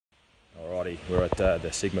currently we're at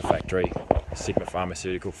the Sigma factory, Sigma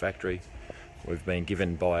Pharmaceutical Factory. We've been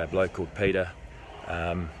given by a bloke called Peter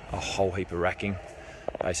a whole heap of racking.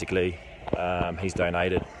 Basically, he's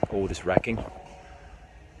donated all this racking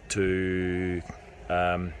to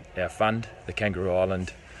our fund, the Kangaroo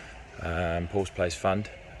Island Paul's Place Fund.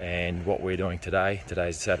 And what we're doing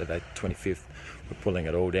today's Saturday 25th, we're pulling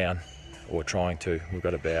it all down, or trying to. We've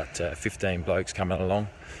got about 15 blokes coming along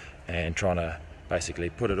and trying to basically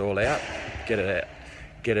put it all out, get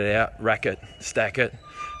it out, rack it, stack it,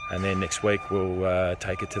 and then next week we'll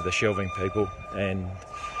take it to the shelving people and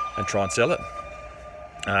try and sell it.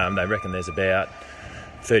 They reckon there's about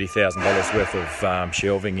 $30,000 worth of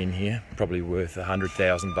shelving in here, probably worth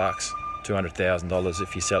 $100,000, $200,000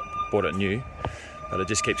 if you bought it new. But it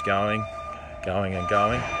just keeps going and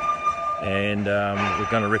going. And we're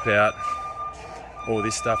going to rip out all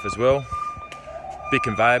this stuff as well. Big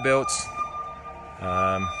conveyor belts,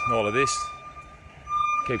 all of this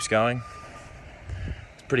keeps going.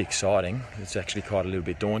 It's pretty exciting. It's actually quite a little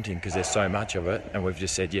bit daunting because there's so much of it, and we've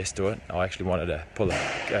just said yes to it. I actually wanted to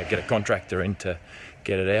get a contractor in to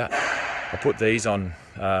get it out. I put these on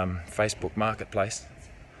Facebook Marketplace,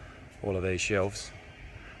 all of these shelves,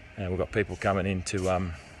 and we've got people coming in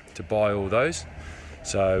to buy all those.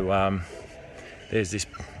 So there's this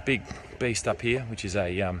big beast up here, which is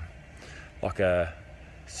a like a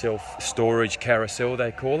self-storage carousel,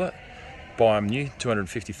 they call it. Buy them new,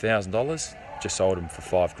 $250,000. Just sold them for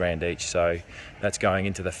 $5,000 each. So that's going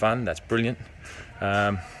into the fund. That's brilliant.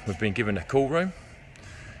 We've been given a cool room.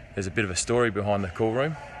 There's a bit of a story behind the cool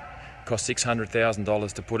room. It cost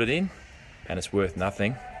 $600,000 to put it in, and it's worth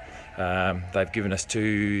nothing. They've given us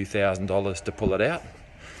 $2,000 to pull it out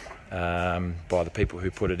by the people who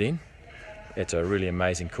put it in. It's a really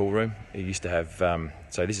amazing cool room. It used to have,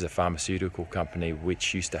 so this is a pharmaceutical company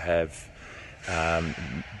which used to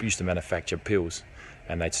manufacture pills,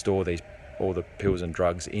 and they'd store all the pills and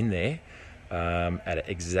drugs in there at an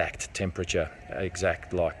exact temperature,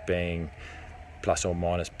 exact like being plus or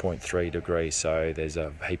minus 0.3 degrees. So there's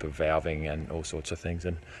a heap of valving and all sorts of things.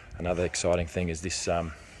 And another exciting thing is this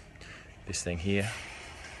this thing here.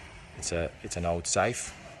 It's an old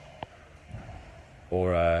safe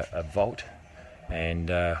or a vault, and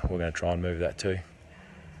we're going to try and move that too.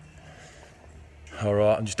 All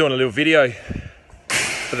right, I'm just doing a little video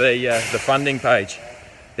for the funding page.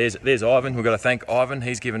 There's Ivan. We've got to thank Ivan.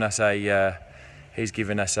 He's given us a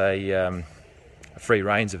free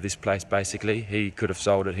reins of this place. Basically, he could have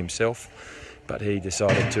sold it himself, but he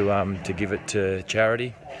decided to give it to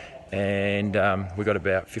charity. And we've got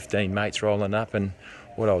about 15 mates rolling up. And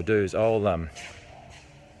what I'll do is I'll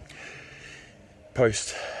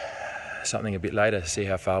post something a bit later to see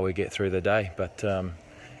how far we get through the day. But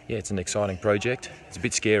yeah, it's an exciting project. It's a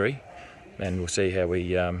bit scary, and we'll see how we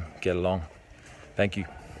get along. Thank you.